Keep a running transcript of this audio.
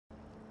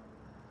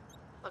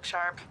Look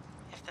sharp.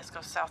 If this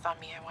goes south on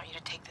me, I want you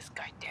to take this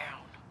guy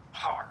down.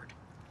 Hard.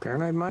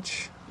 Paranoid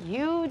much?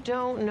 You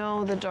don't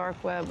know the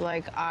dark web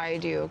like I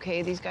do,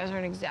 okay? These guys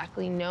aren't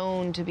exactly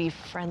known to be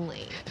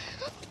friendly.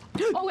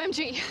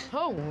 OMG.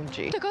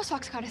 OMG. The Ghost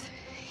Fox Goddess.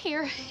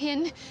 Here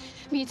in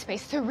Meat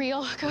Space, the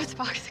real Ghost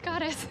Fox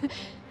Goddess.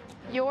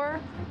 Your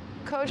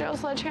Kojo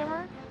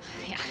sledgehammer?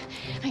 Yeah,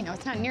 I know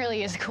it's not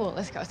nearly as cool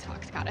as Ghost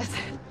Fox Goddess,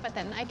 but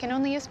then I can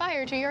only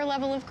aspire to your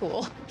level of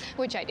cool,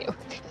 which I do.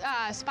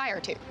 Aspire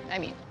to, I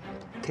mean.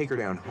 Take her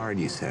down hard,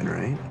 you said,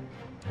 right?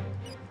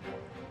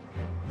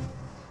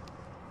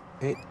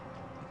 Hey.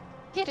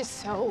 It is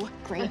so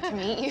great to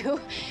meet you.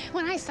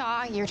 When I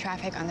saw your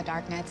traffic on the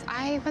darknets,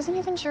 I wasn't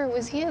even sure it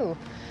was you.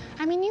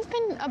 I mean, you've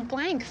been a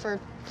blank for,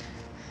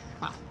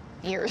 well,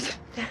 years.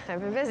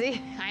 I've been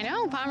busy. I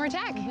know, Palmer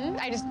Tech.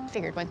 I just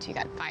figured once you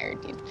got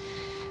fired, you'd...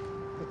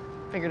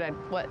 Figured I'd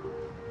what?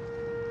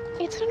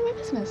 It's none of my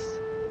business.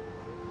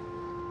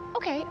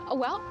 Okay,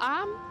 well,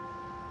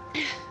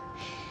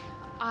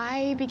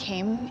 I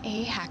became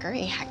a hacker,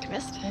 a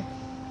hacktivist,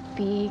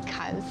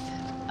 because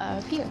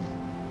of you,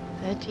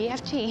 the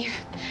GFG.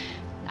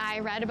 I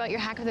read about your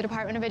hack of the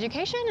Department of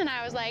Education, and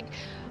I was like,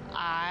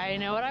 I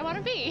know what I want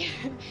to be.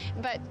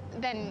 But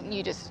then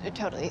you just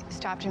totally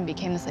stopped and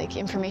became this, like,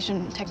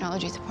 information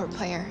technology support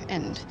player,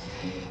 and...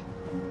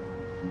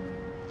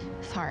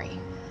 Sorry.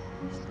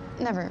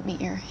 Never meet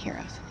your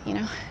heroes, you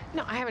know?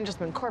 No, I haven't just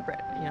been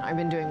corporate. You know, I've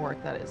been doing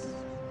work that is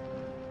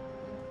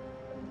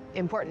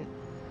important.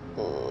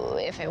 Ooh,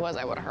 if it was,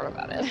 I would have heard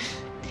about it.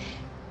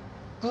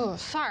 Oh,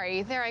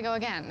 sorry, there I go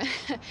again.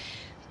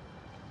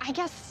 I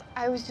guess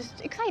I was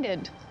just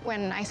excited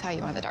when I saw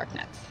you on the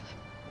darknets.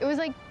 It was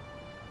like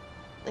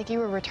you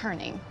were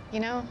returning, you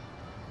know?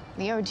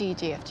 The OG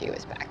GFG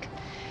was back.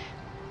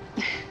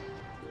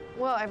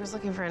 Well, I was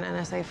looking for an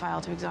NSA file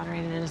to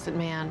exonerate an innocent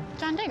man.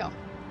 John Daigle.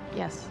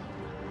 Yes.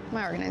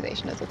 My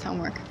organization does its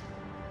homework.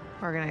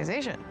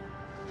 Organization?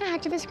 An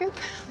activist group.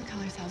 We call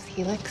ourselves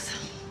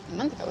Helix. A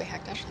month ago, we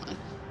hacked Echelon.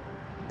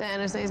 The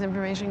NSA's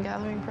information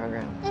gathering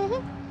program.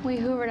 We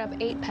hoovered up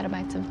 8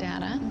 petabytes of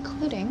data,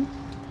 including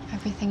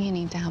everything you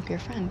need to help your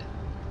friend.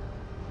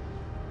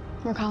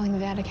 We're calling the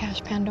data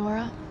cache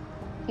Pandora.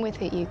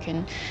 With it, you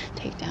can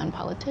take down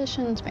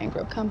politicians,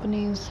 bankrupt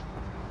companies,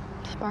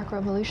 spark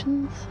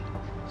revolutions.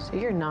 So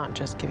you're not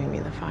just giving me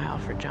the file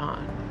for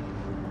John.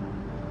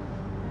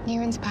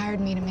 You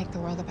inspired me to make the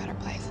world a better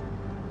place.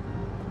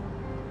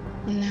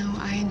 And now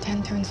I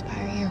intend to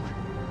inspire you.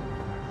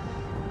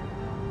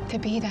 To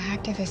be the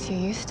activist you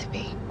used to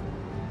be.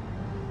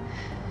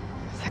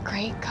 The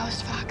great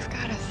Ghost Fox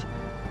Goddess.